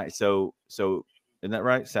Saturday night. So isn't that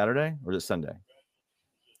right? Saturday or is it Sunday?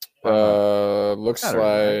 Looks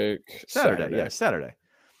Saturday, like right? Saturday. Yeah, Saturday.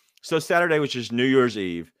 So Saturday, which is New Year's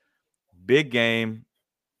Eve, big game.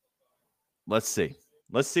 Let's see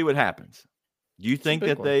what happens. Do you think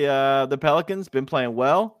that the Pelicans been playing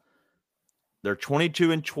well? They're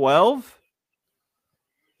 22-12.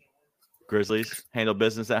 Grizzlies handle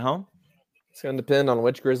business at home. It's going to depend on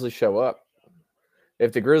which Grizzlies show up.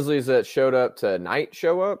 If the Grizzlies that showed up tonight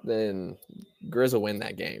show up, then Grizz will win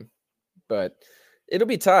that game. But it'll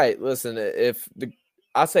be tight. Listen,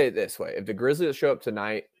 I'll say it this way. If the Grizzlies that show up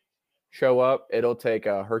tonight show up, it'll take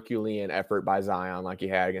a Herculean effort by Zion like he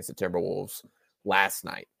had against the Timberwolves last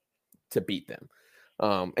night to beat them.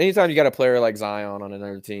 Anytime you got a player like Zion on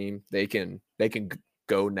another team, they can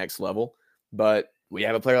go next level. But we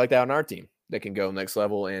have a player like that on our team that can go next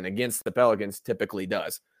level, and against the Pelicans typically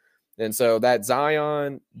does. And so that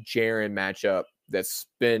Zion-Jaren matchup that's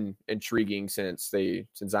been intriguing since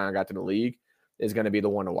Zion got to the league is going to be the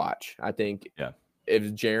one to watch. I think if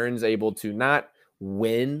Jaren's able to not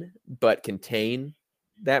win but contain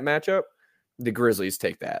that matchup, the Grizzlies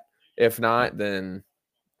take that. If not, then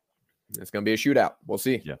it's going to be a shootout. We'll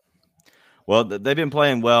see. Yeah. Well, they've been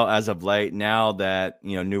playing well as of late. Now that,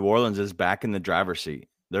 New Orleans is back in the driver's seat.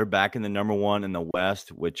 They're back in the number one in the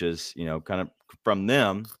West, which is, kind of from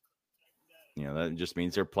them, that just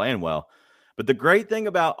means they're playing well. But the great thing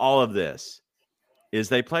about all of this is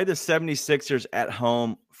they play the 76ers at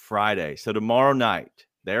home Friday. So tomorrow night,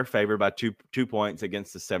 they're favored by two points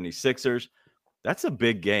against the 76ers. That's a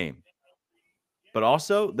big game. But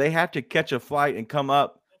also, they have to catch a flight and come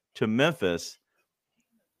up to Memphis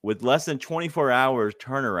with less than 24 hours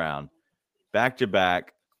turnaround,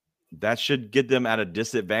 back-to-back. That should get them at a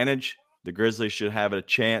disadvantage. The Grizzlies should have a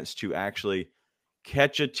chance to actually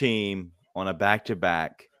catch a team on a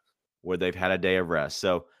back-to-back where they've had a day of rest.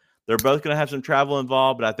 So they're both going to have some travel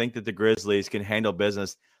involved, but I think that the Grizzlies can handle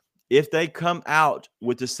business if they come out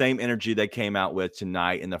with the same energy they came out with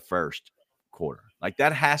tonight in the first quarter. Like,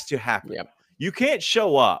 that has to happen. Yep. You can't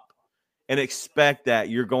show up and expect that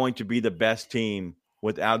you're going to be the best team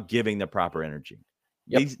without giving the proper energy.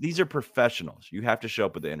 Yep. These are professionals. You have to show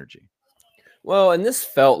up with the energy. Well, and this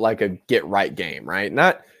felt like a get-right game, right?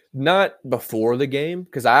 Not before the game,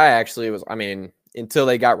 because until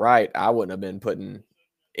they got right, I wouldn't have been putting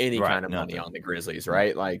any kind of money on the Grizzlies,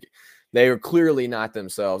 right? Like, they were clearly not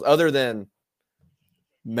themselves, other than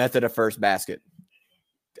method of first basket.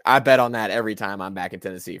 I bet on that every time I'm back in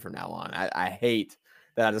Tennessee from now on. I hate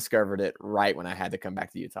that I discovered it right when I had to come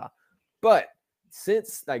back to Utah. But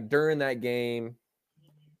since during that game,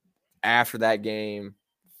 after that game,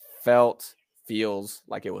 feels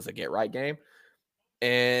like it was a get right game.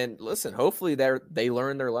 And listen, hopefully they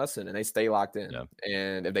learn their lesson and they stay locked in. Yeah.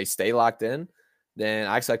 And if they stay locked in, then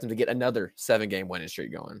I expect them to get another 7-game winning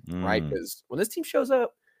streak going, right? Because when this team shows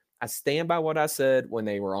up, I stand by what I said when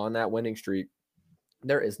they were on that winning streak.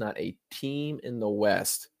 There is not a team in the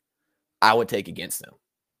West I would take against them.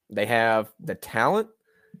 They have the talent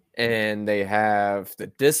and they have the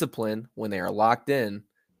discipline when they are locked in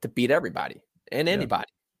to beat everybody and anybody.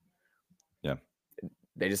 Yeah.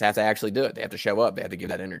 They just have to actually do it. They have to show up. They have to give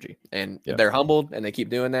that energy. And if they're humbled and they keep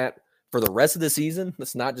doing that for the rest of the season,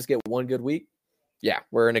 let's not just get one good week. Yeah,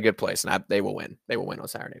 we're in a good place, and they will win. They will win on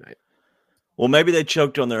Saturday night. Well, maybe they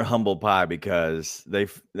choked on their humble pie because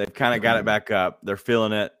they've kind of got it back up. They're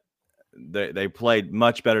feeling it. They played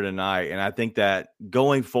much better tonight, and I think that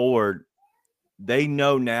going forward, they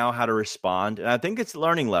know now how to respond. And I think it's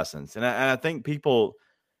learning lessons. And I think people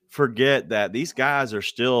forget that these guys are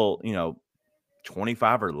still,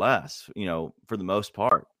 25 or less, for the most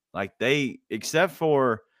part. Like except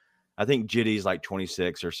for I think Jitty's like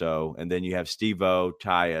 26 or so. And then you have Steve-O,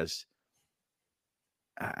 Tyus.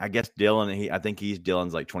 I guess Dylan, I think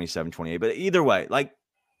Dylan's like 27, 28. But either way, like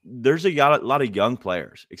there's a lot of young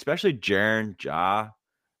players, especially Jaren, Ja.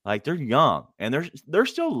 Like they're young and they're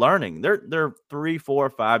still learning. They're 3, 4,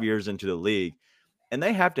 5 years into the league, and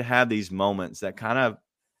they have to have these moments that kind of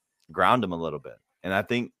ground them a little bit. And I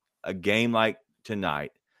think a game like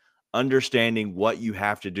tonight, understanding what you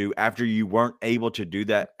have to do after you weren't able to do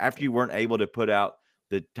that, after you weren't able to put out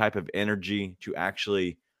the type of energy to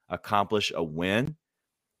actually accomplish a win,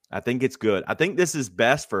 I think it's good. I think this is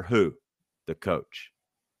best for who? The coach.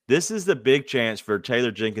 This is the big chance for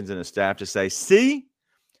Taylor Jenkins and his staff to say, see,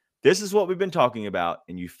 this is what we've been talking about,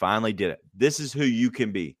 and you finally did it. This is who you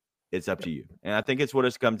can be. It's up to you. And I think it's what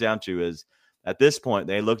it comes down to is at this point,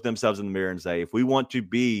 they look themselves in the mirror and say, if we want to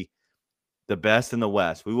be the best in the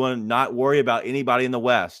West, we want to not worry about anybody in the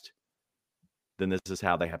West, then this is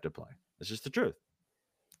how they have to play. It's just the truth.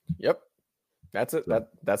 Yep. That's it.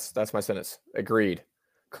 That's my sentence. Agreed.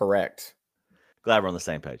 Correct. Glad we're on the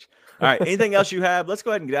same page. All right. Anything else you have? Let's go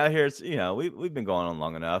ahead and get out of here. It's, we've been going on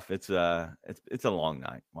long enough. It's a long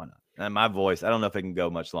night. Why not? And my voice, I don't know if it can go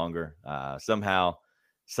much longer. Somehow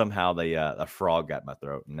the frog got my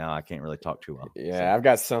throat. And now I can't really talk too well. Yeah, so. I've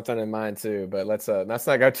got something in mind too, but let's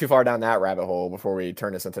not go too far down that rabbit hole before we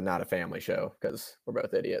turn this into not a family show because we're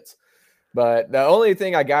both idiots. But the only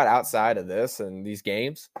thing I got outside of this and these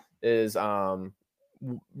games is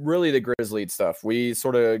really the Grizz lead stuff. We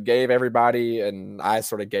sort of gave everybody, and I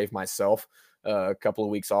sort of gave myself a couple of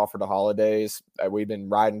weeks off for the holidays. We've been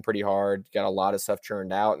riding pretty hard, got a lot of stuff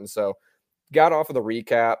churned out. And so got off of the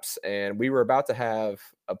recaps, and we were about to have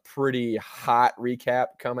a pretty hot recap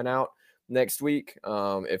coming out next week.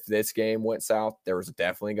 If this game went south, there was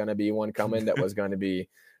definitely going to be one coming that was going to be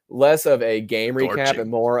less of a game recap and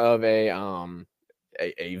more of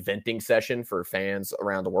a venting session for fans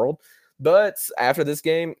around the world. But after this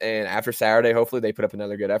game and after Saturday, hopefully they put up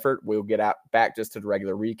another good effort. We'll get back just to the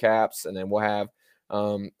regular recaps, and then we'll have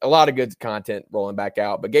a lot of good content rolling back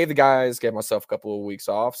out. But gave myself a couple of weeks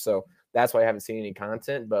off, so that's why I haven't seen any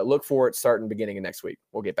content. But look for it starting beginning of next week.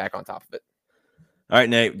 We'll get back on top of it. All right,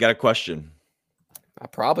 Nate, got a question. I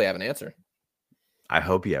probably have an answer. I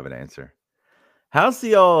hope you have an answer. How's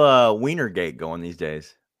the old Wienergate going these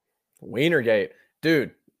days? Wienergate,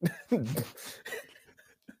 dude.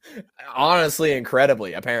 Honestly,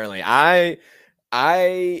 incredibly, apparently. I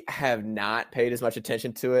have not paid as much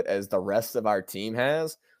attention to it as the rest of our team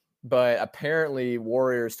has, but apparently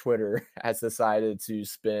Warriors Twitter has decided to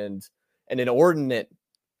spend an inordinate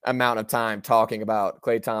amount of time talking about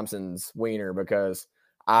Klay Thompson's wiener because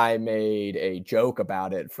I made a joke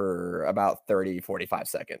about it for about 30, 45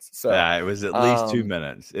 seconds. So yeah, it was at least 2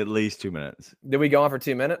 minutes. At least 2 minutes. Did we go on for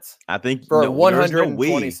 2 minutes? I think for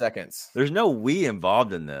 120 seconds. There's no we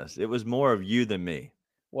involved in this. It was more of you than me.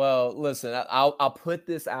 Well, listen, I'll put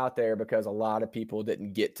this out there because a lot of people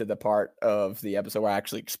didn't get to the part of the episode where I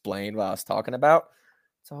actually explained what I was talking about.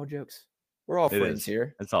 It's all jokes. We're all friends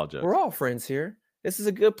here. It's all jokes. We're all friends here. This is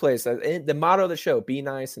a good place. The motto of the show, be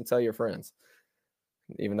nice and tell your friends.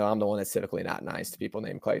 Even though I'm the one that's typically not nice to people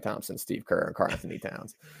named Klay Thompson, Steve Kerr, and Karl-Anthony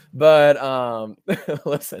Towns. But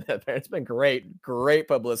listen, it's been great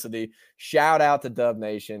publicity. Shout out to Dub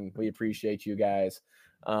Nation. We appreciate you guys.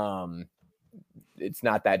 It's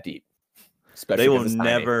not that deep. They will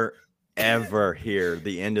never, ever hear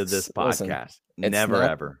the end of this podcast. Never,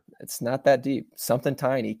 ever. It's not that deep. Something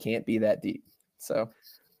tiny can't be that deep. So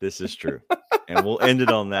this is true. And we'll end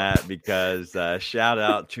it on that because shout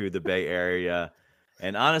out to the Bay Area.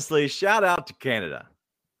 And honestly, shout out to Canada.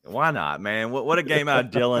 Why not, man? What a game out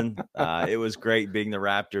of Dylan. It was great being the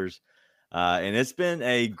Raptors. And it's been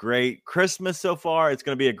a great Christmas so far. It's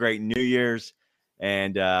going to be a great New Year's.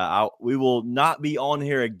 And we will not be on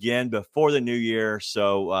here again before the new year.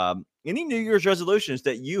 So any New Year's resolutions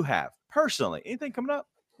that you have personally, anything coming up?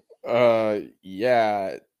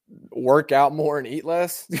 Yeah, work out more and eat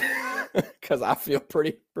less because I feel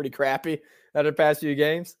pretty crappy after the past few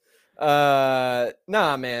games. Nah,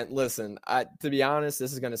 man, listen, to be honest,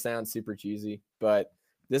 this is going to sound super cheesy, but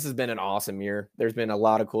this has been an awesome year. There's been a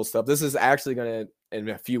lot of cool stuff. This is actually going to, in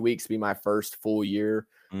a few weeks, be my first full year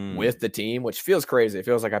with the team, which feels crazy. It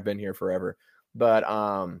feels like I've been here forever, but,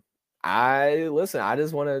 I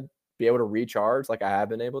just want to be able to recharge like I have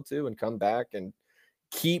been able to and come back and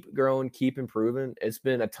keep growing, keep improving. It's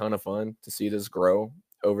been a ton of fun to see this grow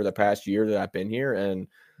over the past year that I've been here, and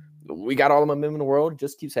we got all the momentum in the world. It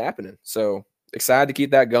just keeps happening. So excited to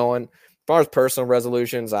keep that going. As far as personal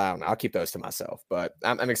resolutions, I don't know, I'll keep those to myself, but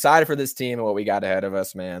I'm excited for this team and what we got ahead of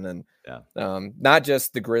us, man. And not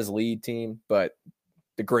just the Grizz lead team, but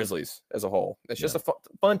the Grizzlies as a whole. It's just a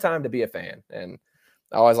fun time to be a fan. And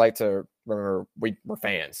I always like to remember we're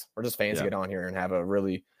fans. We're just fans to get on here and have a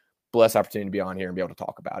really blessed opportunity to be on here and be able to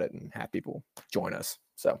talk about it and have people join us.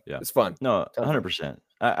 So it's fun. No, 100%.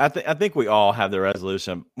 I think we all have the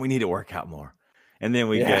resolution. We need to work out more. And then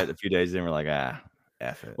we get a few days in, we're like,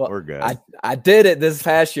 F it. We're good. I did it this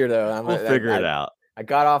past year, though. We'll figure it out. I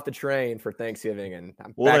got off the train for Thanksgiving, and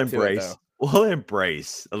we'll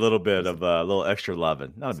embrace a little bit of a little extra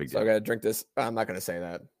loving. Not a big deal. So I got to drink this. I'm not going to say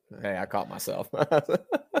that. Hey, I caught myself.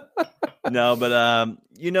 No, but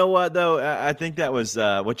you know what, though? I think that was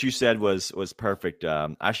what you said was perfect.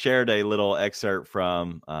 I shared a little excerpt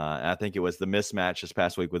from, I think it was the mismatch this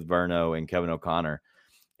past week with Verno and Kevin O'Connor.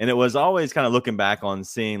 And it was always kind of looking back on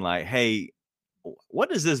seeing like, hey, what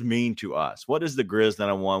does this mean to us? What does the Grizz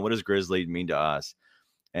 901? What does Grizz Lead mean to us?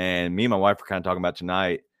 And me and my wife were kind of talking about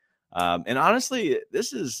tonight. And honestly,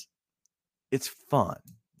 it's fun.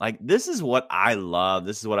 Like, this is what I love.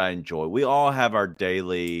 This is what I enjoy. We all have our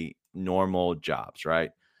daily normal jobs, right?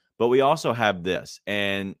 But we also have this.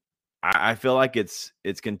 And I feel like it's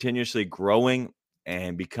continuously growing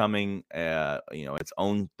and becoming, its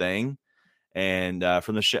own thing. And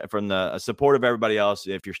from the support of everybody else,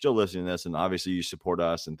 if you're still listening to this, and obviously you support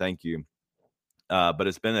us, and thank you. But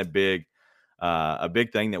it's been a big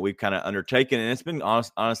thing that we've kind of undertaken, and it's been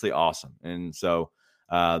honestly awesome. And so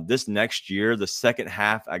this next year, the second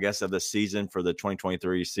half, I guess, of the season for the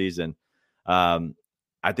 2023 season,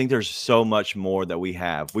 I think there's so much more that we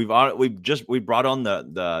have. We brought on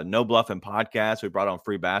the No Bluffing podcast. We brought on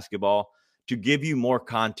Free Basketball to give you more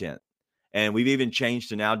content. And we've even changed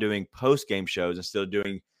to now doing post-game shows instead of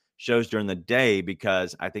doing shows during the day,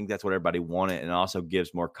 because I think that's what everybody wanted, and it also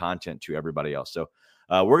gives more content to everybody else. So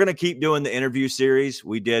we're going to keep doing the interview series.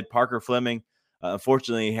 We did Parker Fleming.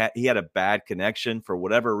 Unfortunately, he had a bad connection for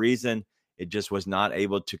whatever reason. It just was not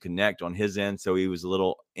able to connect on his end, so he was a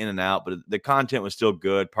little in and out. But the content was still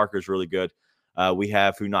good. Parker's really good. We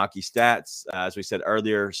have Funaki Stats, as we said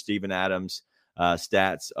earlier, Steven Adams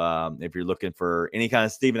stats. If you're looking for any kind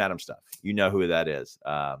of Steven Adams stuff, you know who that is.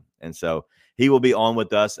 And so he will be on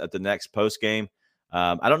with us at the next post game.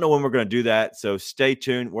 I don't know when we're going to do that, so stay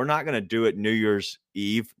tuned. We're not going to do it New Year's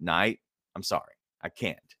Eve night. I'm sorry, I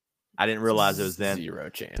can't. I didn't realize it was then. Zero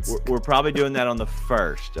chance. We're probably doing that on the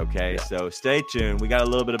 1st. Okay, so stay tuned. We got a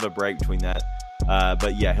little bit of a break between that,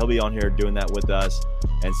 but yeah, he'll be on here doing that with us.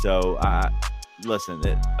 And so, listen,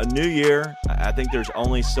 a new year. I think there's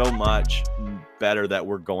only so much better that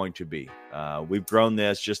we're going to be. We've grown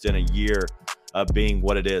this just in a year of being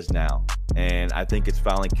what it is now, and I think it's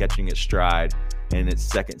finally catching its stride in its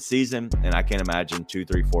second season. And I can't imagine 2,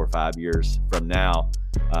 3, 4, 5 years from now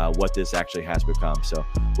what this actually has become. So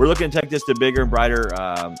we're looking to take this to bigger and brighter,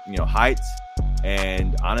 heights.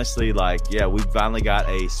 And honestly, we finally got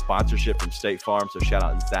a sponsorship from State Farm. So shout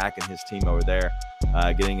out Zach and his team over there,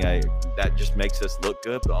 that just makes us look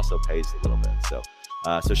good, but also pays a little bit.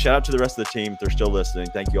 So shout out to the rest of the team if they're still listening.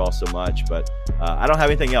 Thank you all so much. But I don't have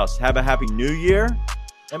anything else. Have a happy new year.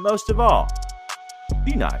 And most of all,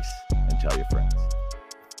 be nice and tell your friends.